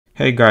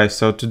Hey guys,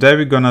 so today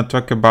we're gonna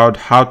talk about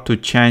how to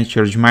change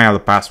your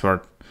Gmail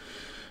password.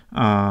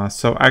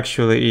 So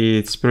actually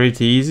it's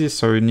pretty easy.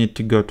 So you need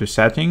to go to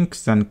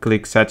settings, then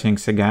click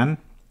settings again.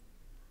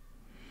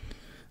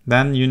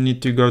 Then you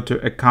need to go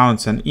to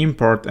accounts and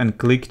import and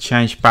click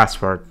change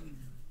password.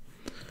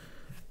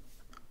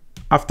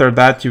 After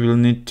that you will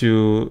need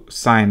to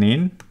sign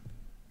in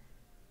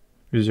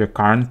with your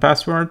current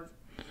password.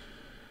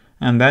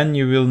 And then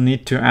you will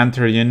need to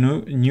enter your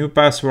new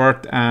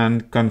password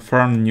and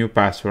confirm new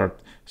password.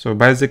 So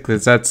basically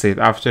that's it.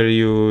 After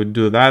you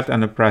do that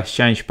and press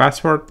change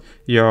password,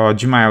 your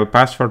Gmail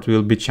password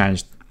will be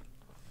changed.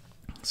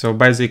 So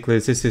basically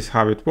this is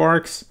how it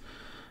works,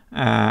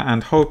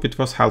 and hope it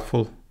was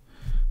helpful.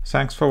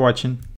 Thanks for watching.